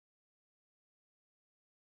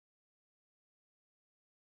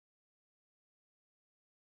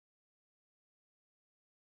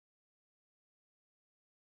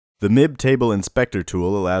The MIB Table Inspector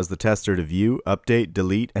tool allows the tester to view, update,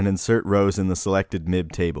 delete, and insert rows in the selected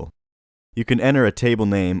MIB table. You can enter a table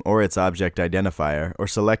name or its object identifier, or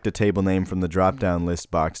select a table name from the drop-down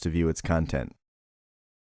list box to view its content.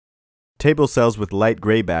 Table cells with light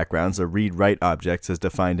gray backgrounds are read-write objects as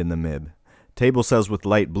defined in the MIB. Table cells with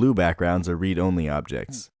light blue backgrounds are read-only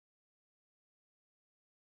objects.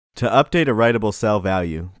 To update a writable cell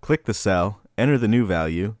value, click the cell, enter the new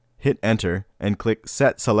value, hit Enter, and click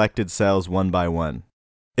Set Selected Cells one by one.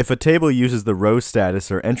 If a table uses the row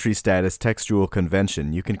status or entry status textual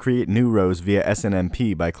convention, you can create new rows via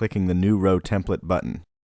SNMP by clicking the New Row Template button.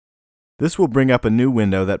 This will bring up a new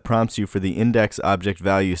window that prompts you for the index object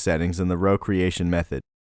value settings in the row creation method.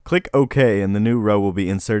 Click OK and the new row will be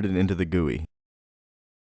inserted into the GUI.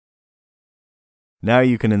 Now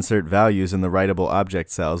you can insert values in the writable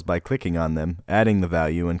object cells by clicking on them, adding the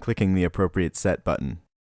value, and clicking the appropriate Set button.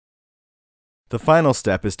 The final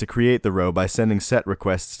step is to create the row by sending set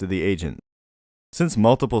requests to the agent. Since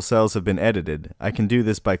multiple cells have been edited, I can do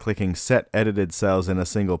this by clicking Set Edited Cells in a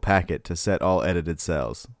single packet to set all edited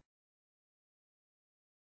cells.